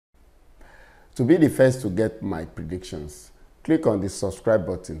To be the first to get my predictions, click on the subscribe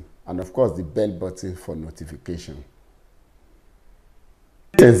button and of course the bell button for notification.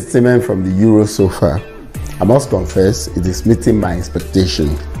 Entertainment from the Euro so far, I must confess it is meeting my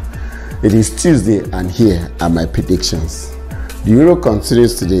expectation. It is Tuesday and here are my predictions. The Euro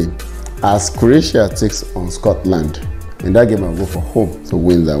continues today as Croatia takes on Scotland. In that game I'll go for home to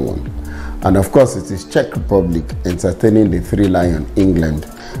win that one. And of course it is Czech Republic entertaining the Three Lion England.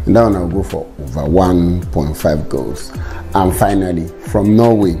 In that one I'll go for over 1.5 goals. And finally from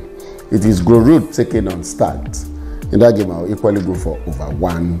Norway, it is Grorud taking on Start. In that game I'll equally go for over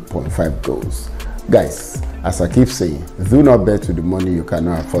 1.5 goals. Guys, as I keep saying, do not bet with the money you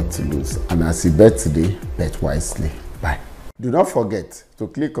cannot afford to lose. And as you bet today, bet wisely. Bye. Do not forget to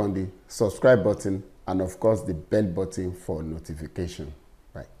click on the subscribe button and of course the bell button for notification.